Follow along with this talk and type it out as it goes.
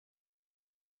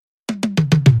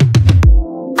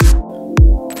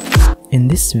In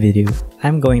this video,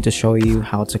 I'm going to show you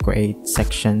how to create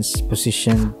sections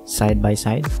positioned side by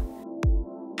side.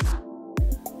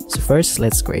 So first,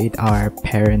 let's create our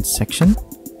parent section.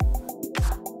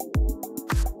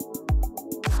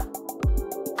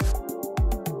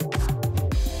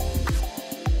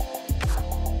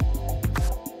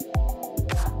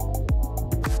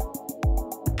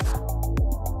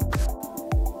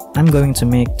 I'm going to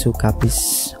make 2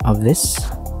 copies of this.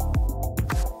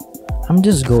 I'm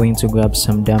just going to grab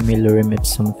some dummy lorem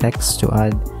ipsum text to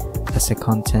add as a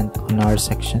content on our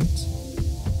sections.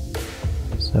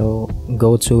 So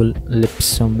go to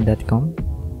lipsum.com.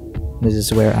 This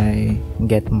is where I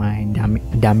get my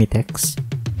dummy text.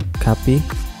 Copy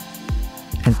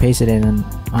and paste it in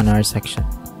on our section.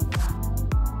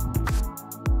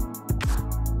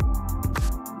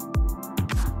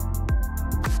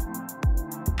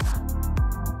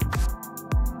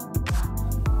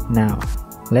 Now,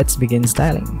 let's begin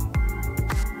styling.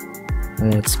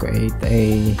 Let's create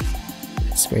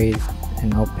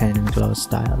an open and close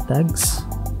style tags.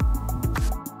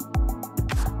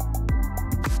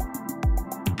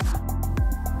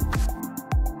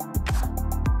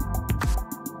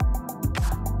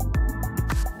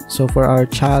 So for our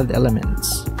child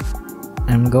elements,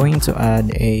 I'm going to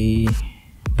add a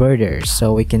border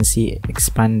so we can see it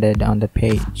expanded on the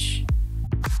page.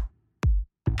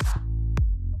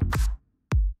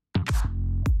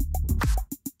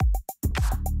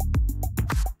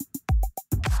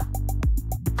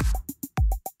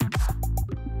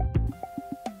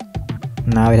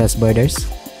 Now it has borders.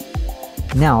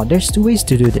 Now there's 2 ways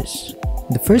to do this.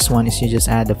 The first one is you just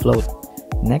add a float.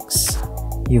 Next,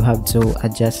 you have to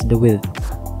adjust the width.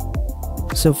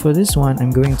 So for this one,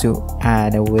 I'm going to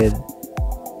add a width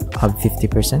of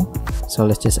 50%. So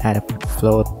let's just add a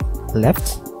float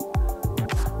left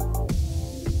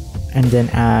and then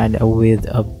add a width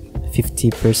of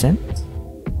 50%.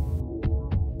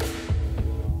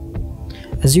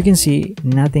 As you can see,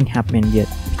 nothing happened yet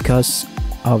because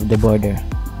of the border.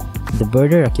 The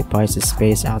border occupies the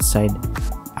space outside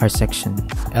our section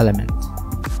element.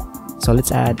 So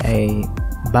let's add a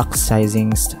box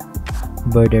sizing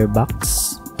border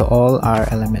box to all our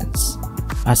elements.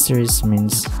 Asterisk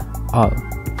means all.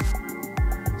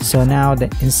 So now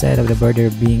instead of the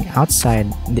border being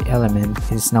outside the element,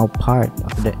 it is now part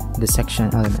of the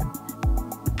section element.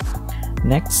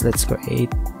 Next, let's create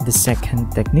the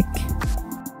second technique.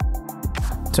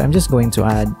 So I'm just going to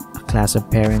add class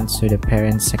of parents to the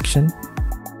parent section.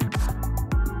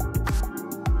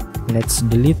 Let's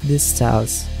delete these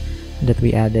styles that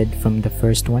we added from the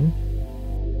first one.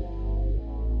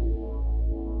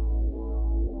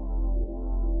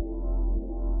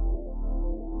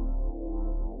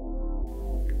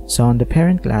 So on the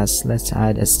parent class, let's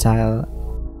add a style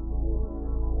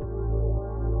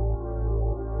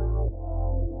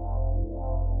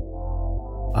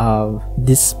of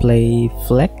display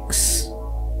flex.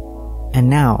 And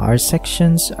now our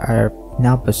sections are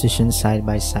now positioned side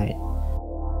by side.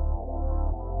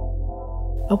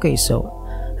 Okay, so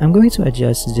I'm going to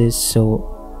adjust this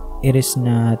so it is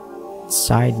not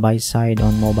side by side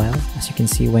on mobile. As you can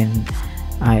see, when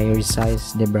I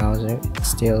resize the browser, it's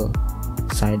still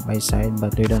side by side,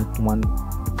 but we don't want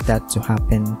that to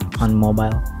happen on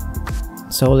mobile.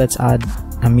 So let's add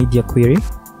a media query.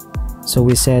 So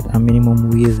we set a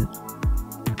minimum width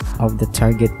of the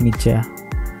target media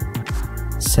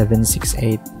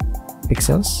 768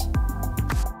 pixels.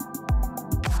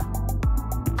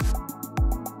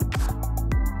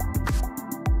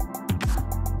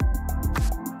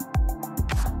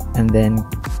 And then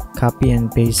copy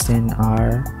and paste in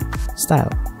our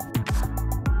style.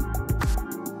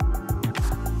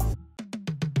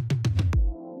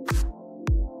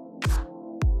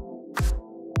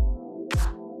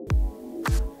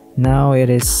 Now it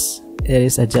is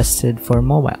adjusted for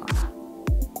mobile.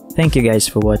 Thank you guys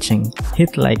for watching.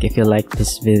 Hit like if you liked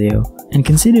this video and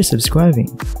consider subscribing.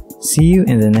 See you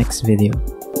in the next video.